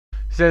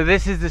So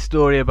this is the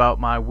story about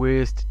my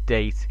worst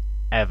date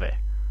ever.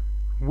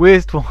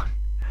 Worst one.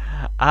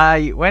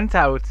 I went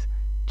out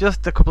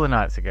just a couple of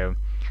nights ago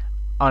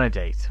on a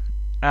date,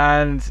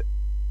 and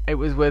it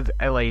was with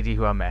a lady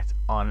who I met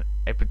on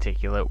a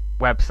particular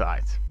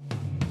website.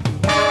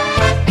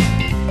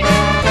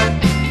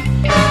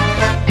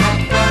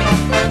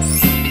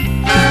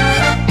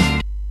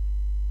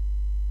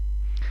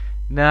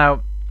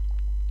 Now,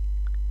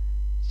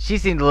 she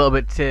seemed a little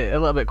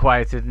bit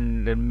quieter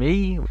than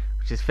me,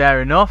 which is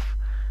fair enough.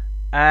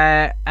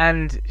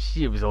 And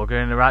she was all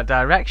going in the right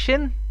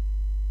direction,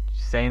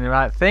 saying the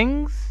right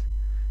things,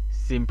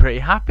 seemed pretty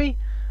happy.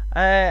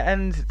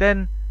 And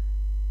then,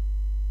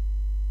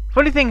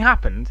 funny thing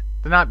happened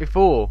the night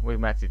before we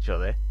met each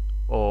other,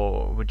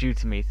 or were due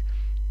to meet.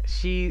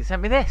 She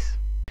sent me this.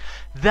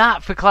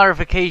 That, for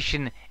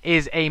clarification,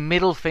 is a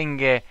middle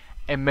finger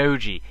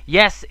emoji.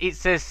 Yes, it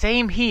says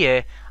same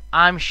here.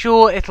 I'm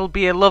sure it'll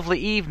be a lovely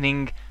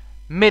evening.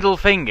 Middle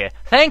finger.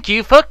 Thank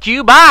you, fuck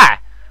you, bye!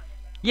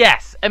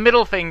 Yes, a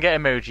middle finger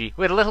emoji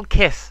with a little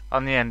kiss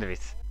on the end of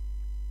it.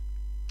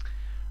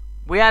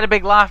 We had a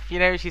big laugh,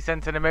 she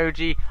sent an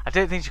emoji. I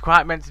don't think she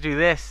quite meant to do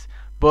this,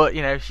 but,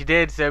 she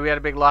did, so we had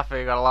a big laugh and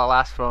we got a lot of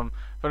laughs from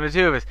the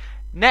two of us.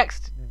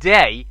 Next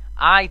day,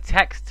 I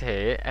text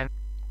her and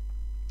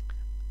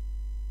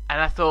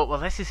I thought, well,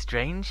 this is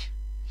strange.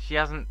 She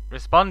hasn't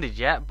responded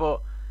yet,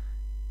 but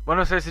what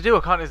am I supposed to do? I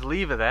can't just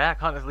leave her there. I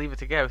can't just leave her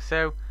to go.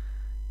 So,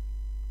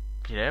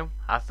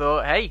 I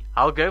thought, hey,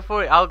 I'll go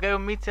for it. I'll go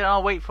and meet her.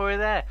 I'll wait for her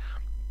there.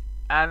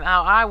 And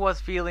now I was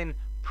feeling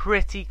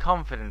pretty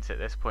confident at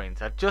this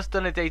point. I'd just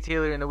done a date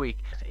earlier in the week.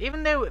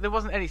 Even though there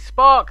wasn't any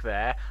spark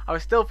there, I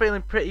was still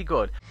feeling pretty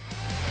good.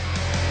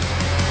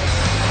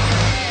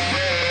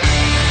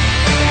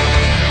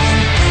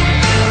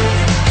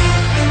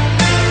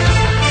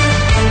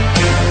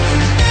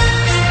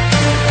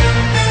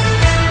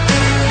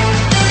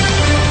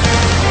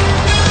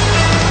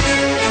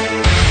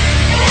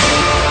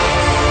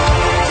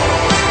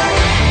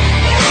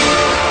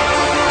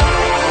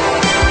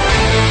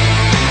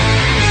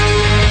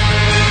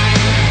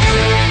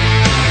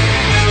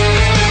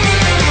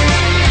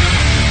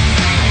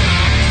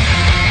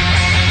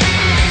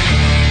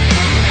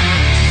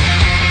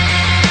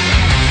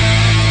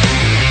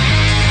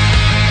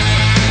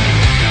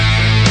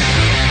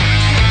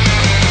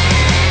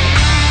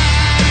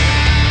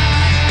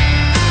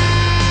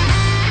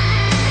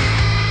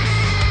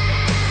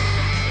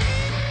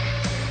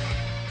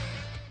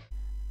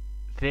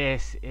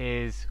 This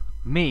is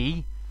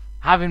me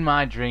having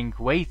my drink,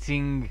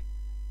 waiting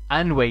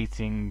and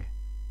waiting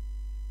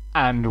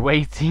and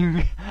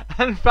waiting,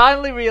 and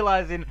finally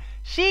realising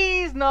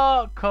she's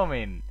not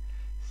coming.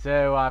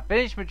 So I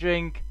finished my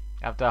drink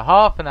after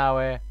half an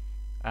hour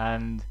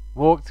and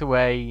walked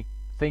away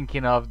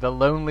thinking of the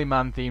Lonely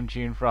Man theme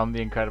tune from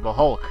The Incredible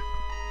Hulk.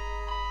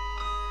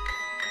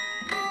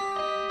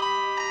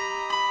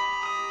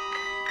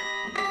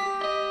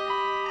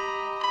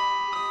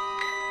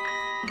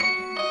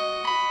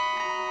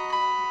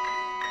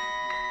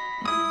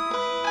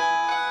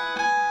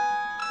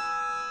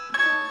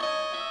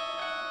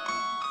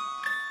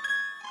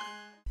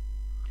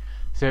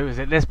 So it was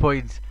at this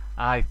point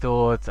I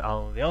thought,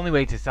 the only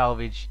way to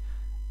salvage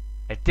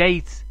a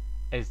date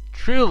as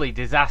truly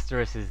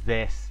disastrous as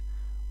this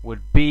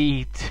would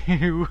be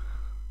to...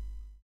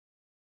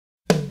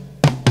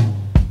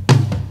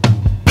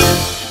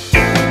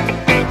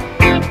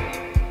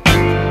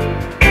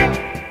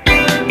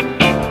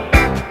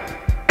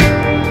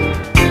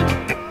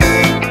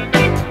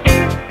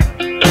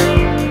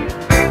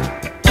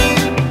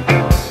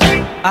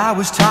 I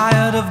was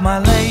tired of my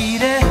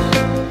lady.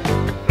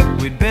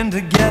 We'd been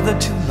together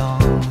too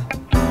long,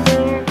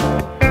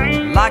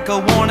 like a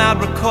worn-out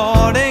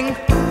recording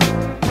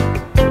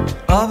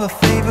of a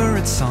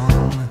favorite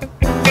song.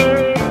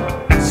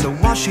 So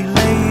while she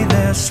lay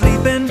there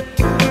sleeping,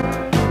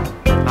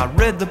 I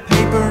read the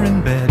paper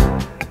in bed,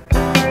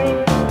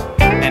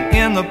 and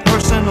in the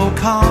personal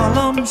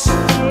columns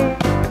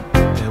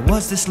there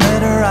was this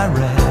letter I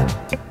read.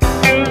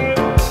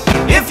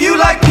 If you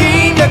like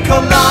pina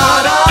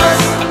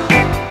coladas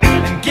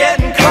and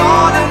getting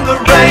caught in the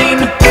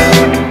rain,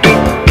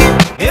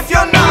 if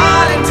you're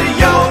not into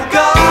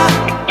yoga,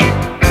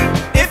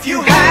 if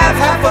you have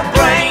half a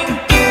brain,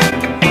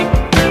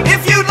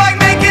 if you like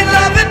making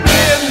love at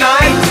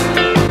midnight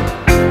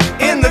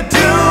in the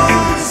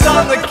dunes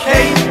on the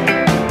Cape,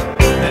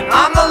 then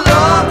I'm the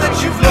love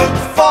that you've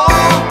looked for.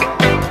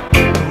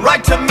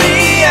 Write to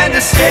me and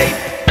escape.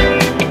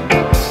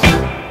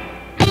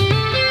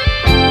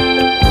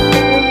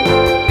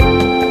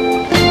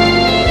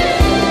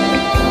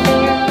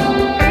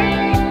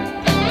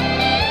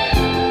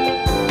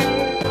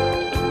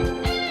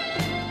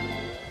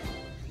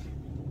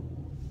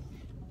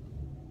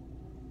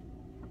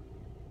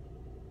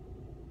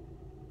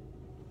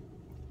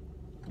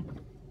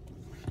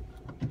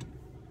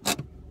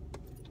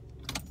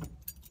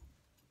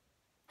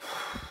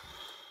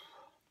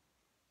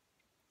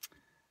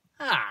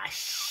 Ah,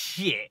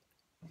 shit.